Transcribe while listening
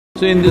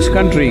So in this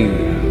country,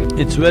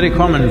 it's very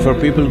common for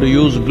people to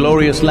use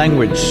glorious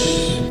language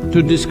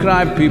to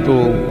describe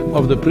people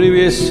of the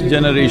previous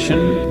generation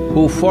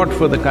who fought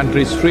for the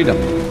country's freedom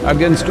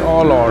against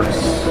all odds,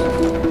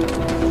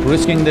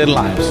 risking their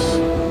lives.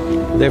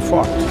 They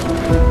fought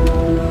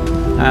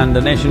and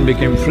the nation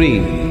became free.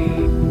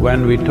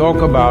 When we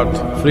talk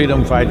about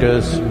freedom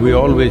fighters, we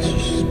always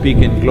speak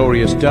in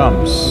glorious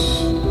terms.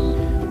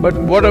 But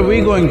what are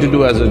we going to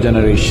do as a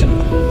generation?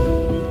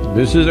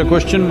 This is a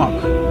question mark,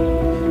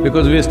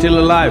 because we are still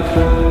alive.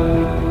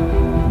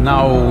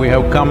 Now we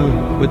have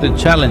come with a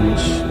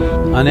challenge,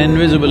 an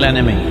invisible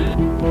enemy,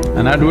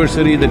 an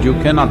adversary that you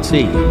cannot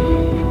see,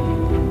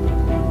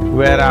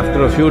 where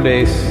after a few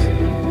days,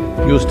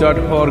 you start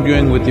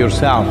arguing with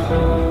yourself.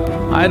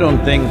 I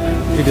don't think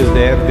it is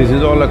there, this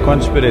is all a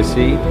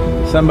conspiracy,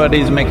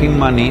 somebody is making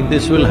money,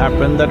 this will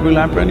happen, that will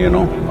happen,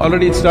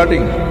 already it's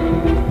starting.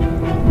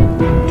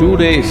 2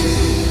 days,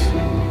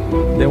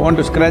 they want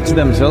to scratch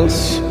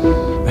themselves,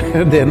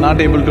 they're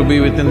not able to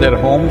be within their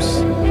homes,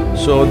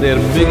 so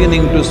they're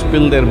beginning to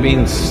spill their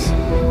beans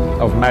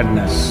of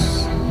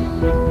madness.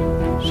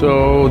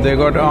 So they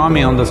got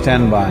army on the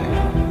standby.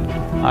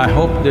 I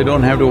hope they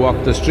don't have to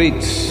walk the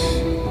streets.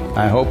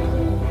 I hope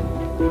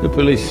the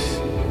police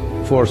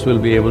force will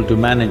be able to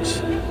manage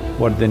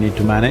what they need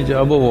to manage.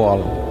 Above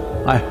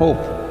all, I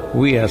hope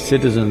we as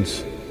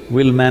citizens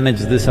will manage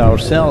this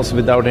ourselves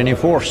without any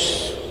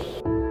force.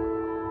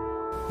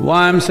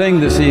 Why I'm saying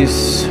this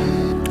is,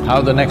 how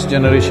the next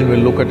generation will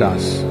look at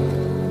us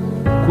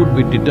could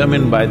be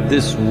determined by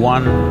this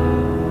one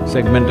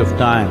segment of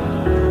time,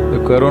 the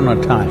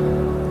corona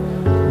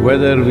time.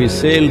 Whether we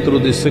sail through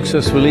this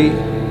successfully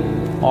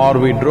or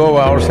we drove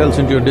ourselves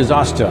into a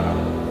disaster.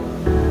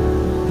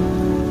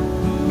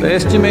 The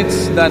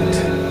estimates that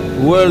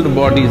world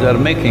bodies are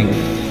making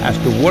as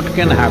to what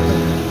can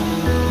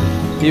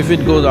happen if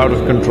it goes out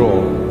of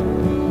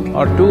control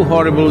are too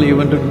horrible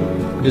even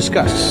to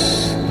discuss.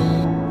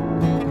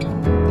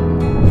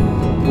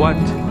 What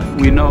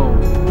we know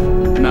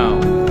now,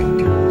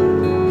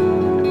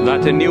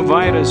 that a new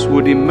virus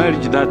would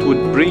emerge that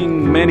would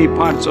bring many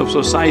parts of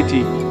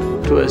society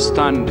to a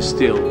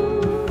standstill.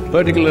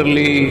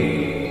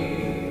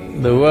 Particularly,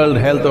 the World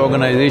Health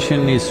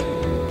Organization is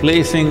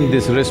placing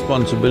this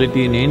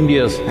responsibility in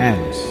India's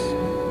hands.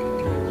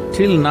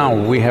 Till now,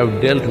 we have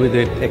dealt with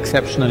it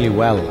exceptionally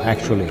well,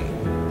 actually.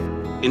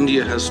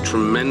 India has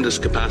tremendous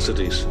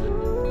capacities.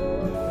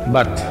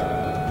 But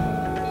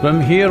from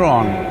here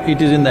on,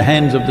 it is in the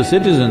hands of the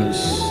citizens.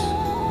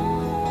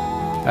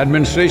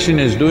 Administration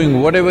is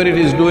doing whatever it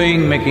is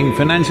doing, making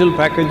financial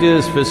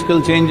packages,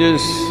 fiscal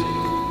changes,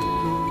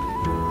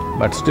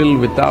 but still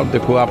without the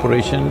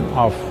cooperation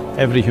of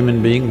every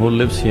human being who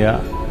lives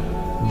here,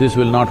 this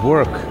will not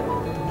work.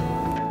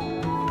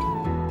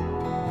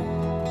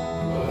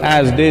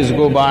 As days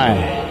go by,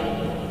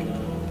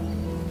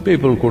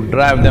 people could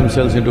drive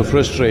themselves into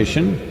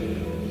frustration.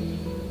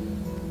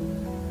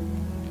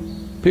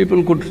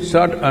 People could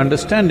start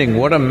understanding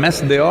what a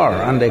mess they are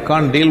and they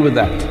can't deal with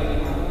that.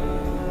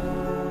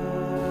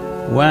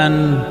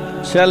 When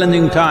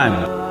challenging time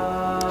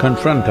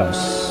confront us,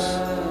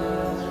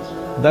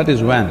 that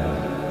is when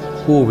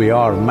who we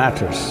are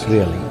matters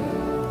really.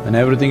 When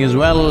everything is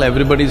well,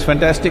 everybody is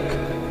fantastic.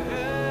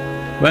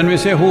 When we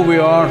say who we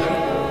are,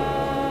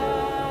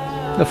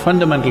 the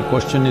fundamental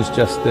question is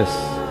just this: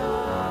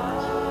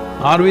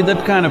 are we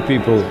that kind of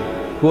people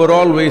who are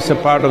always a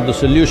part of the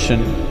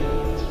solution,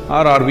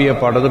 or are we a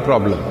part of the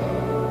problem?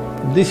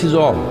 This is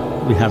all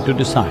we have to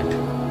decide.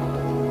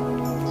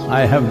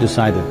 I have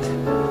decided.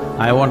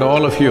 I want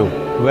all of you,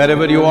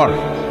 wherever you are,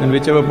 in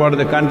whichever part of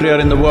the country or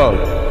in the world,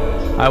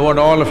 I want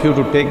all of you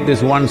to take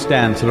this one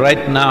stance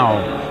right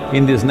now,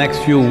 in these next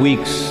few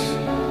weeks,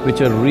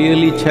 which are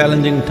really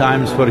challenging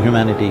times for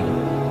humanity,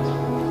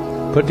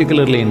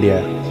 particularly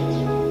India,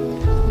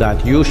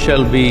 that you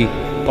shall be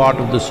part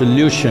of the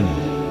solution,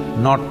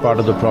 not part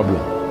of the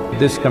problem.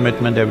 This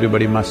commitment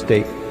everybody must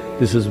take.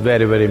 This is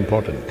very, very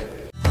important.